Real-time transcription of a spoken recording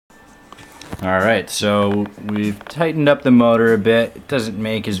Alright, so we've tightened up the motor a bit. It doesn't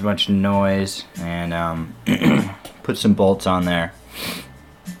make as much noise, and put some bolts on there.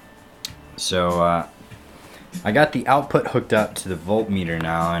 So I got the output hooked up to the voltmeter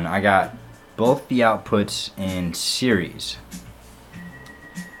now, and I got both the outputs in series.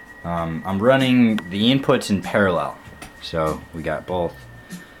 I'm running the inputs in parallel, so we got both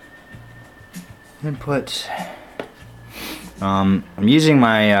inputs. I'm using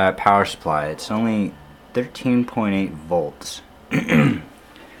my power supply. It's only 13.8 volts.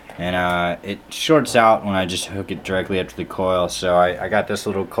 And it shorts out when I just hook it directly up to the coil, so I got this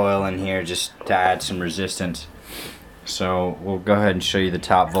little coil in here just to add some resistance. So we'll go ahead and show you the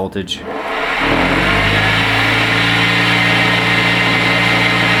top voltage.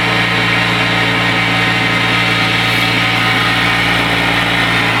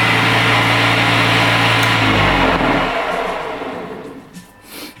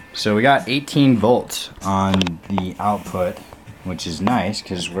 So we got 18 volts on the output, which is nice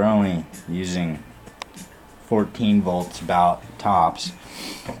because we're only using 14 volts about tops.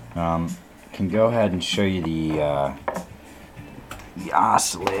 Can go ahead and show you the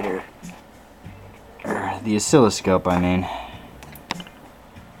oscillator, or the oscilloscope, I mean.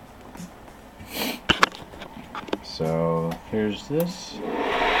 So here's this.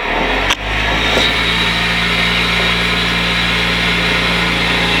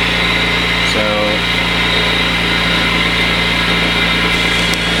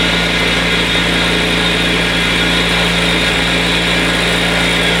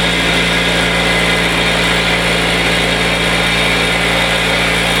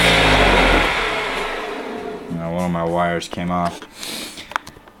 One of my wires came off,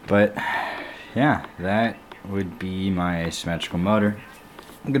 but yeah, that would be my symmetrical motor.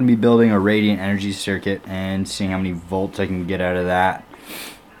 I'm going to be building a radiant energy circuit and seeing how many volts I can get out of that,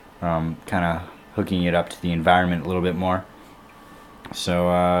 kind of hooking it up to the environment a little bit more. So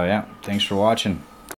yeah, thanks for watching.